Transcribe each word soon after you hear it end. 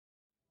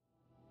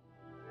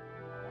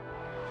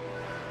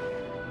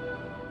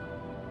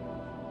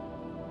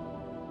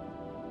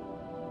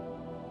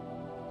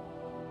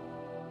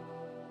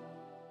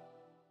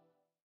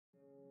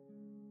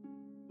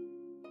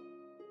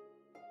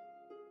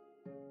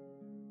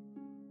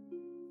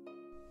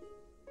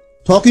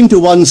Talking to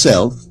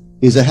oneself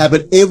is a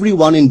habit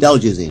everyone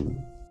indulges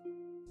in.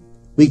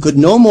 We could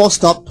no more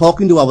stop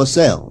talking to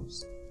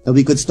ourselves than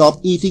we could stop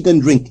eating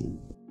and drinking.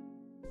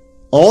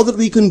 All that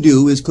we can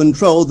do is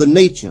control the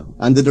nature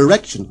and the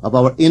direction of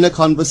our inner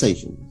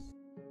conversations.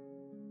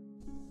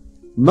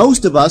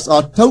 Most of us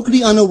are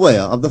totally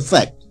unaware of the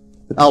fact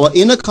that our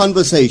inner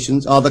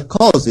conversations are the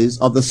causes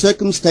of the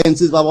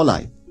circumstances of our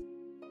life.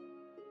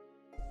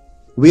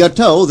 We are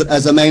told that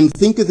as a man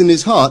thinketh in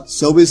his heart,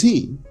 so is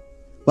he.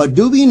 But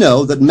do we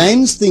know that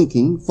man's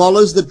thinking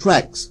follows the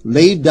tracks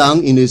laid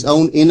down in his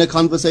own inner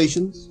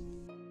conversations?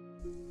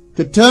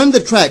 To turn the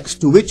tracks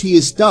to which he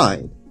is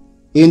tied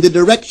in the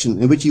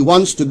direction in which he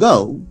wants to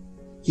go,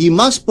 he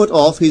must put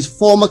off his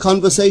former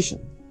conversation,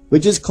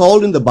 which is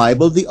called in the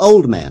Bible the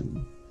old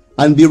man,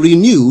 and be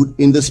renewed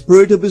in the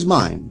spirit of his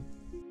mind.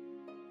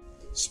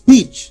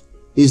 Speech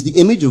is the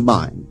image of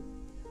mind.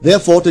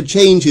 Therefore, to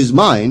change his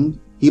mind,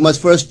 he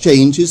must first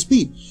change his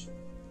speech.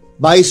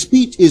 By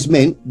speech is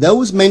meant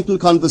those mental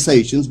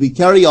conversations we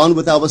carry on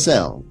with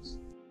ourselves.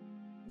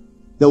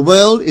 The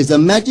world is a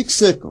magic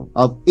circle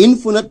of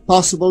infinite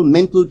possible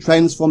mental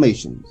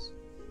transformations,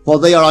 for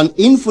there are an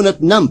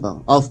infinite number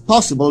of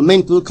possible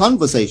mental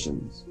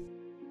conversations.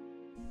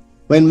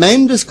 When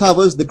man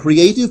discovers the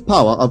creative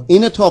power of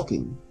inner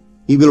talking,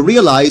 he will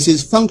realize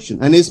his function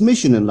and his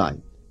mission in life.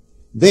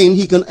 Then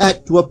he can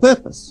act to a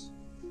purpose.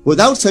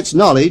 Without such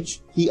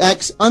knowledge, he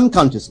acts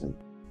unconsciously.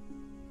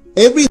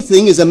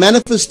 Everything is a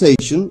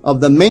manifestation of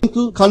the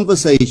mental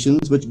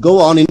conversations which go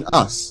on in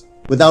us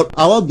without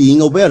our being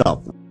aware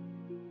of them.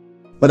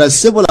 But as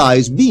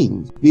civilized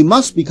beings, we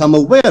must become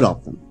aware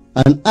of them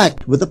and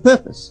act with a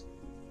purpose.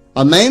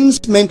 A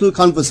man's mental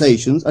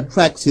conversations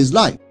attracts his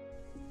life.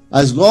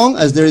 As long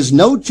as there is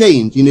no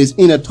change in his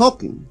inner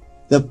talking,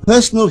 the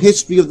personal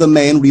history of the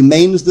man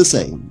remains the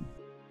same.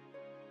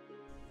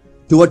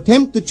 To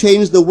attempt to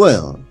change the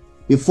world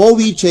before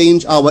we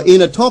change our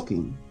inner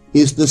talking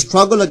is the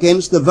struggle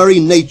against the very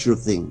nature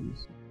of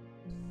things.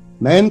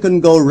 Man can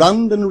go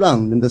round and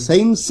round in the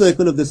same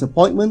circle of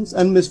disappointments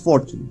and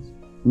misfortunes,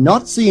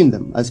 not seeing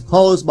them as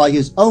caused by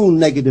his own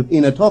negative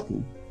inner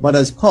talking, but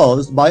as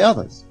caused by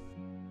others.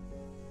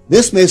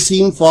 This may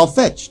seem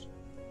far-fetched,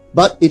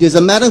 but it is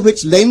a matter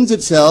which lends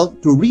itself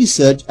to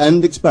research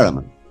and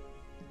experiment.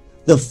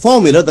 The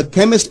formula the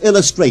chemist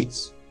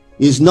illustrates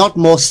is not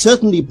more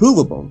certainly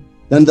provable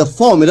than the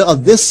formula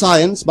of this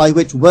science by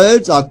which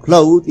words are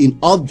clothed in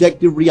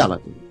objective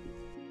reality.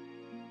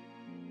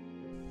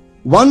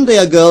 One day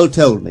a girl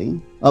told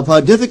me of her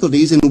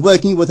difficulties in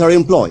working with her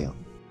employer.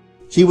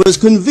 She was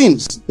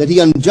convinced that he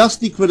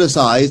unjustly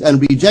criticized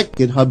and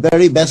rejected her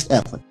very best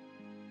effort.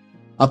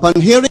 Upon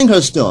hearing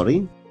her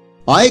story,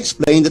 I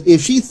explained that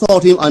if she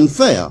thought him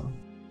unfair,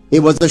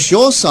 it was a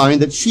sure sign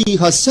that she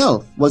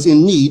herself was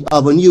in need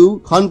of a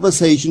new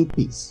conversation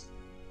piece.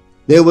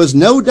 There was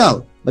no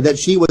doubt but that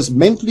she was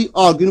mentally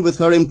arguing with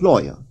her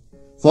employer,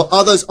 for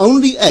others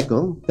only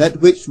echo that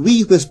which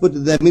we whisper to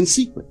them in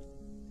secret.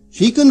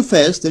 She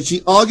confessed that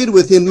she argued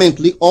with him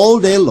mentally all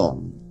day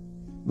long.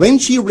 When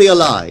she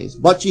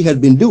realized what she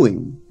had been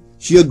doing,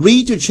 she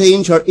agreed to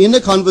change her inner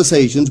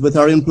conversations with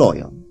her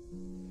employer.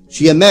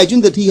 She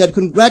imagined that he had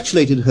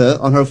congratulated her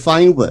on her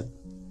fine work,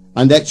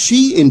 and that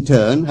she, in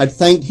turn, had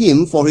thanked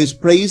him for his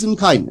praise and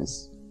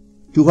kindness.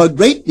 To her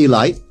great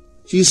delight,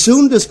 she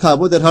soon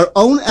discovered that her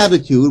own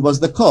attitude was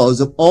the cause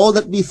of all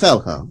that befell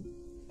her.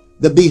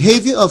 The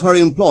behavior of her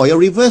employer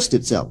reversed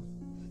itself.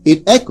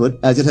 It echoed,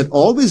 as it had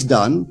always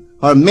done,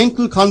 her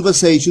mental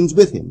conversations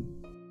with him.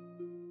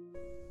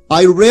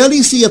 I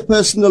rarely see a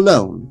person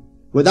alone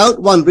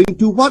without wondering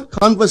to what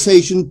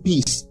conversation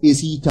piece is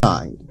he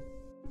tied.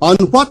 On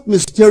what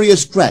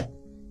mysterious track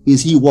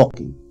is he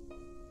walking?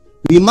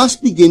 We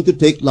must begin to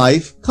take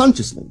life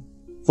consciously,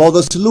 for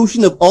the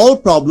solution of all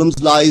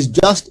problems lies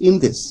just in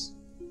this.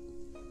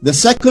 The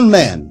second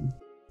man,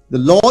 the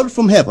Lord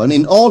from heaven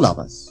in all of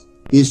us,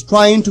 is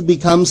trying to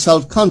become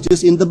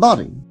self-conscious in the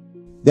body,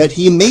 that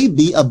he may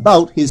be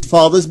about his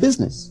Father's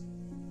business.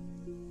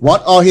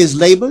 What are his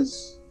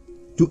labors?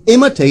 To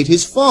imitate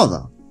his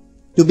Father,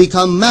 to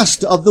become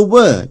master of the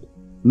Word,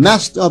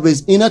 master of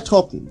his inner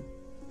talking,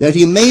 that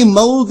he may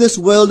mold this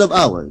world of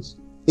ours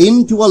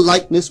into a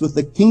likeness with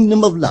the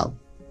kingdom of love.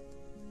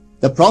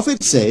 The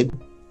prophet said,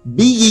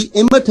 "Be ye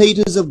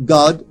imitators of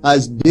God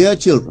as dear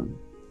children."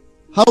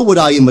 How would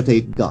I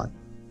imitate God?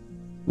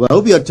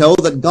 Well, we are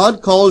told that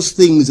God calls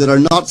things that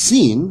are not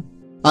seen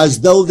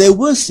as though they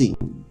were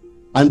seen,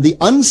 and the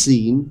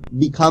unseen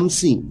become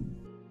seen.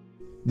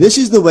 This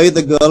is the way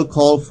the girl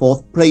called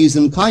forth praise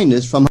and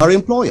kindness from her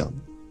employer.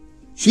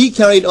 She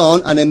carried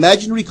on an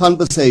imaginary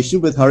conversation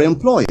with her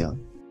employer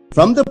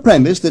from the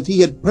premise that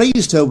he had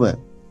praised her work,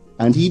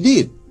 and he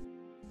did.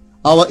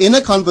 Our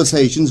inner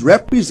conversations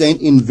represent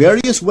in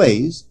various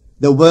ways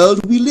the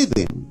world we live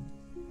in.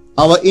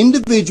 Our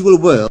individual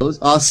worlds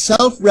are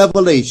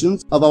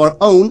self-revelations of our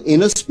own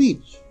inner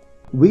speech.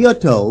 We are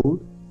told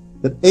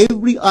that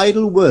every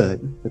idle word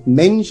that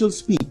men shall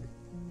speak,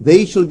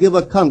 they shall give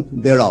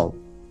account thereof.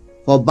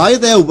 For by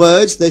their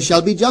words they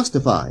shall be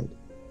justified,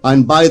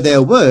 and by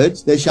their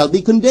words they shall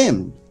be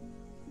condemned.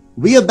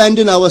 We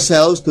abandon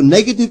ourselves to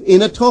negative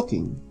inner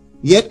talking,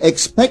 yet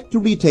expect to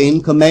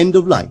retain command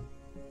of life.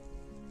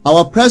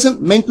 Our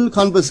present mental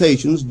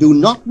conversations do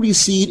not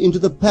recede into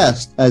the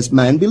past as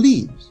man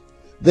believes.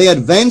 They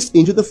advance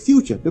into the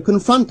future to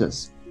confront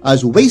us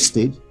as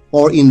wasted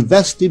or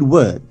invested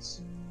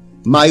words.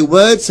 My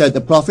word, said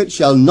the prophet,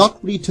 shall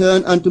not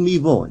return unto me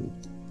void,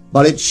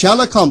 but it shall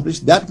accomplish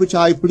that which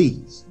I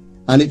please,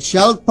 and it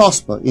shall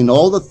prosper in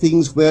all the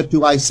things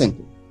whereto I sent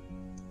it.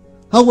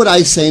 How would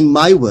I send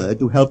my word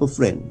to help a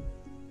friend?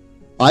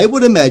 I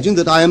would imagine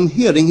that I am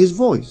hearing his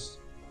voice,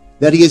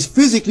 that he is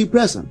physically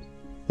present,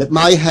 that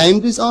my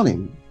hand is on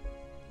him.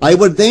 I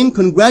would then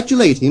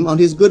congratulate him on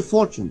his good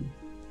fortune,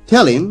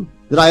 tell him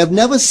that I have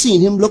never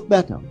seen him look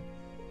better.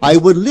 I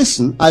would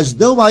listen as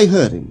though I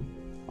heard him.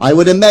 I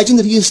would imagine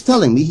that he is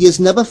telling me he has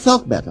never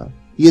felt better,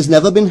 he has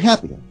never been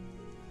happier.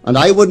 And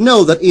I would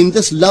know that in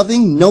this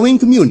loving, knowing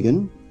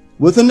communion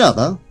with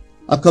another,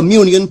 a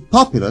communion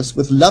populous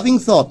with loving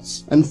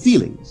thoughts and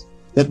feelings,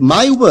 that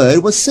my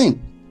word was sent,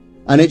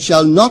 and it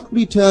shall not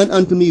return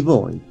unto me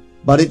void,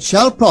 but it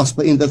shall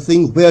prosper in the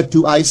thing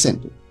whereto I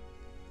sent it.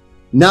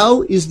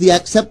 Now is the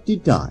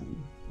accepted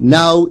time.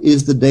 Now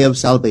is the day of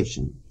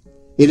salvation.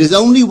 It is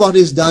only what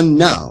is done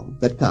now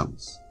that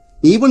counts,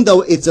 even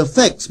though its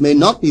effects may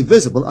not be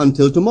visible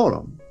until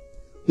tomorrow.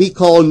 We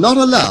call not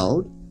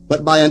aloud,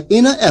 but by an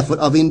inner effort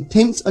of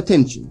intense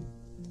attention.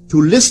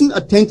 To listen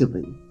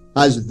attentively,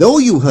 as though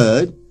you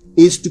heard,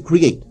 is to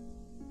create.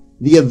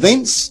 The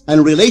events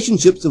and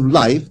relationships of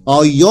life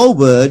are your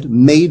word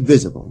made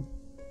visible.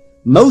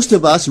 Most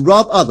of us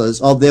rob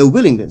others of their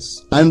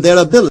willingness and their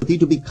ability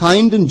to be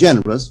kind and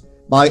generous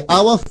by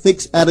our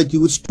fixed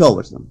attitudes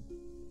towards them.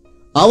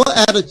 Our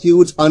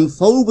attitudes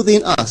unfold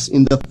within us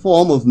in the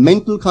form of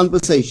mental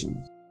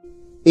conversations.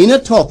 Inner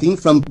talking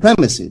from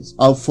premises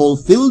of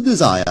fulfilled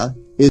desire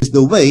is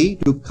the way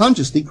to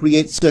consciously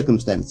create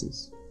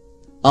circumstances.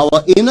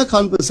 Our inner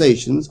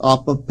conversations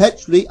are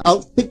perpetually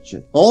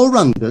outpictured all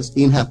around us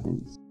in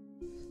happenings.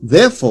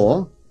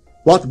 Therefore,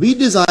 what we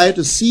desire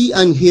to see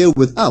and hear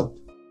without,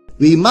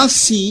 we must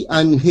see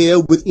and hear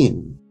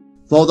within,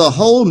 for the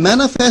whole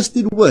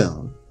manifested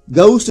world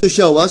goes to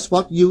show us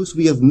what use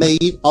we have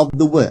made of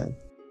the word.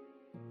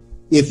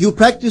 If you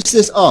practice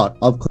this art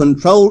of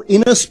controlled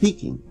inner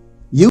speaking,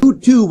 you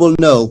too will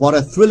know what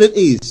a thrill it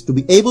is to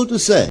be able to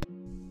say,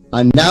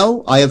 and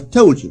now I have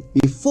told you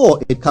before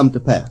it come to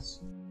pass,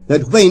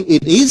 that when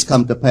it is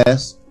come to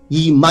pass,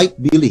 ye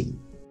might believe.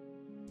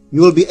 You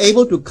will be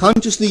able to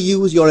consciously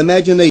use your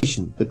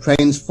imagination to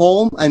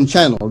transform and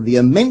channel the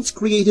immense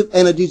creative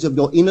energies of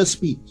your inner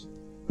speech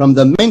from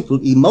the mental,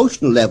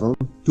 emotional level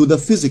to the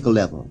physical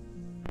level.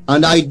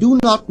 And I do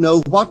not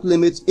know what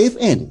limits, if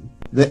any,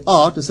 there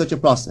are to such a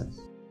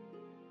process.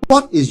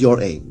 What is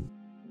your aim?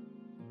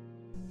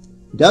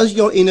 Does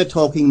your inner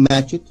talking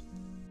match it?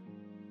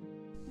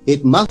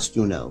 It must,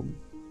 you know.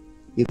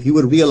 If you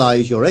would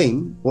realize your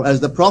aim, for as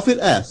the prophet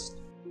asked,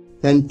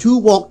 can two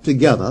walk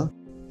together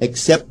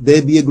except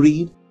they be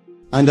agreed?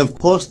 And of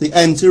course the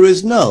answer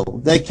is no,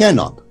 they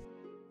cannot.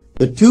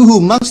 The two who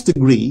must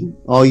agree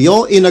are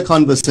your inner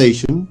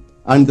conversation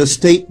and the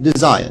state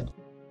desired.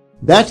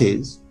 That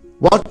is,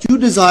 what you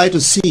desire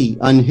to see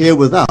and hear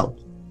without,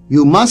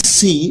 you must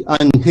see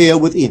and hear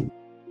within.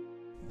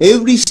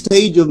 Every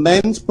stage of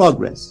man's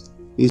progress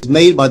is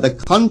made by the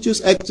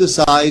conscious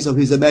exercise of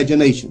his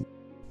imagination,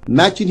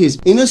 matching his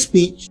inner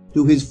speech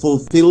to his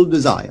fulfilled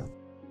desire.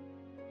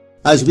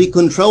 As we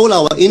control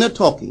our inner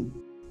talking,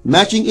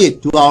 matching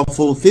it to our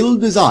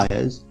fulfilled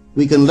desires,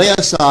 we can lay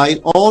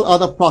aside all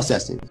other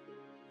processes.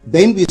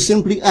 Then we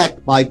simply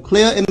act by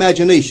clear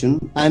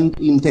imagination and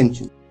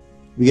intention.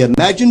 We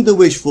imagine the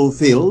wish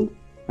fulfilled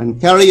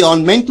and carry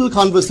on mental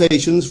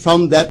conversations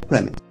from that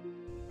premise.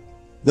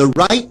 The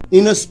right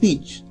inner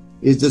speech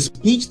is the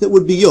speech that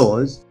would be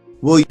yours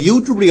were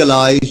you to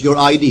realize your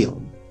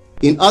ideal.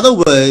 In other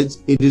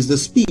words, it is the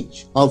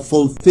speech of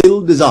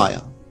fulfilled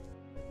desire.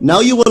 Now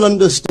you will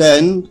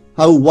understand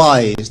how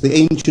wise the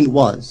ancient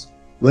was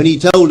when he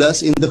told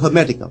us in the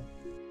Hermetica,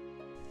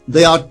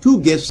 there are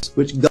two gifts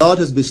which God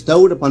has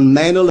bestowed upon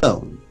man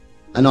alone,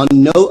 and on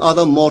no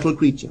other mortal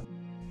creature.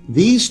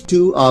 These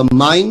two are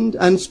mind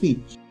and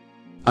speech,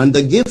 and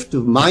the gift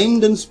of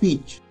mind and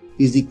speech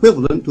is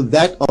equivalent to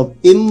that of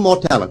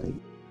immortality.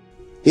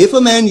 If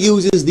a man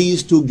uses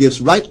these two gifts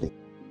rightly,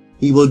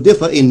 he will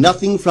differ in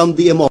nothing from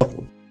the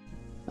immortal.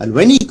 And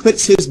when he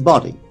quits his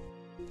body,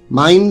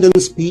 mind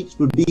and speech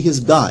will be his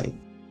guide,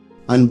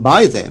 and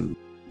by them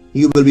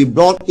he will be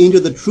brought into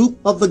the troop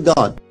of the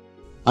God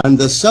and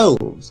the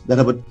souls that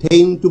have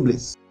attained to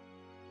bliss.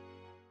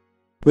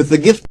 With the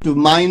gift of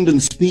mind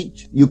and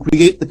speech, you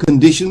create the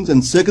conditions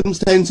and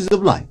circumstances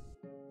of life.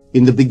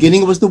 In the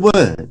beginning was the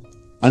Word,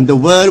 and the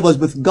Word was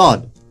with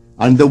God,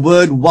 and the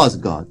Word was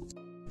God.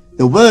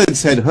 The Word,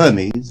 said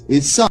Hermes,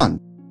 is Son,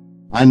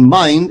 and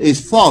mind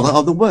is Father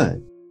of the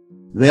Word.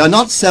 They are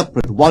not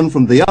separate one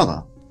from the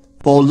other,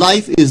 for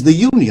life is the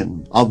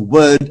union of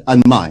word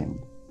and mind.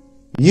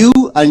 You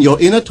and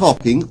your inner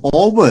talking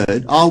or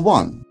word are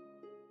one.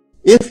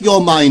 If your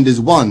mind is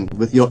one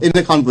with your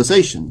inner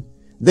conversation,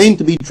 then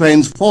to be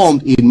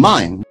transformed in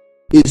mind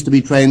is to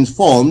be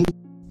transformed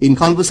in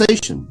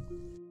conversation.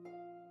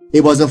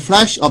 It was a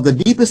flash of the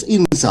deepest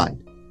insight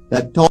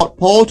that taught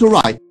Paul to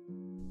write,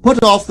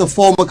 "Put off the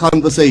former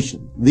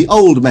conversation, the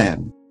old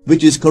man,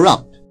 which is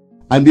corrupt,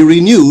 and be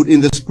renewed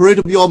in the spirit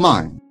of your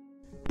mind.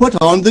 Put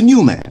on the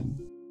new man."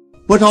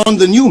 Put on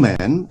the new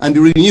man and be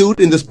renewed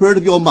in the spirit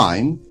of your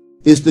mind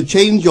is to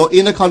change your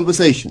inner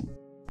conversation,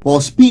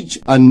 for speech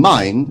and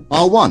mind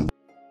are one.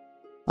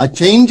 A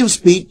change of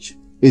speech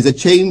is a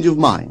change of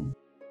mind.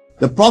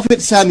 The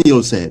prophet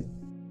Samuel said,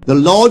 "The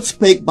Lord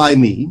spake by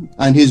me,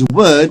 and his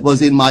word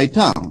was in my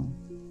tongue."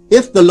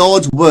 If the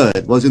Lord's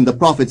word was in the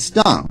prophet's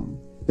tongue,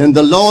 then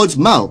the Lord's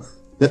mouth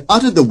that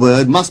uttered the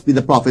word must be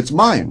the prophet's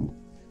mind.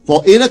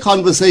 For inner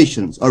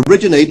conversations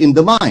originate in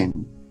the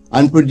mind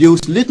and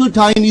produce little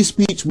tiny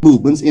speech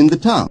movements in the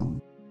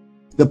tongue.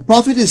 The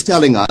prophet is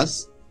telling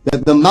us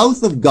that the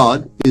mouth of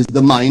God is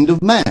the mind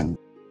of man,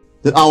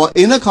 that our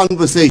inner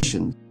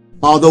conversations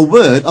are the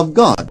word of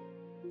God,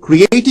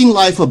 creating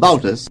life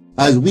about us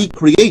as we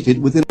create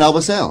it within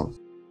ourselves.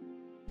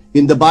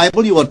 In the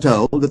Bible you are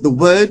told that the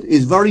word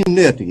is very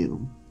near to you,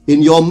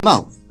 in your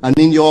mouth and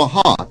in your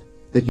heart,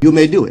 that you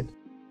may do it.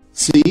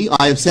 See,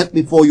 I have set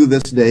before you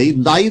this day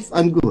life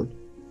and good,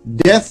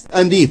 death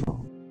and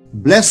evil,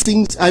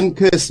 blessings and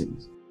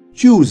cursings.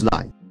 Choose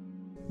life.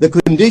 The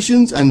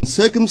conditions and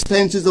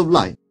circumstances of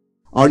life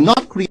are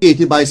not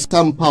created by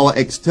some power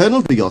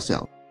external to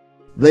yourself.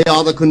 They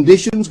are the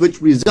conditions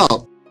which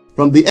result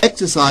from the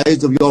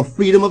exercise of your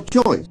freedom of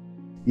choice,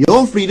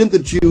 your freedom to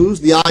choose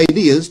the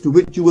ideas to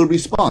which you will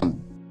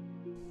respond.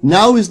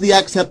 Now is the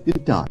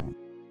accepted time.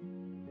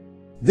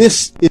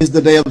 This is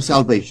the day of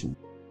salvation.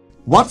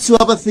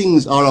 Whatsoever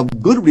things are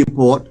of good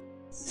report,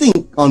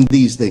 think on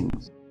these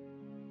things.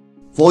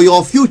 For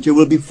your future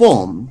will be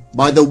formed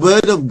by the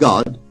word of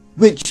God,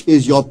 which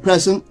is your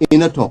present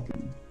inner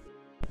talking.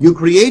 You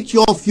create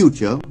your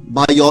future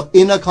by your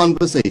inner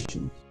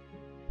conversations.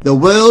 The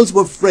worlds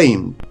were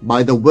framed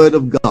by the word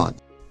of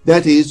God,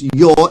 that is,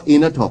 your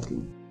inner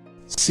talking.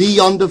 See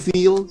yonder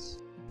fields?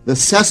 The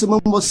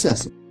sesamum was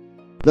sesame,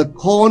 the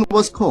corn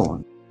was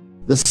corn,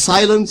 the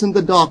silence and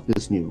the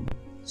darkness knew.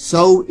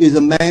 So is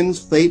a man's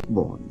fate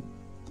born.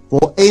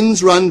 For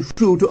ends run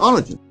true to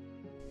origin.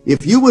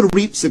 If you would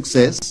reap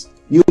success,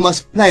 you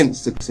must plant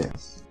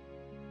success.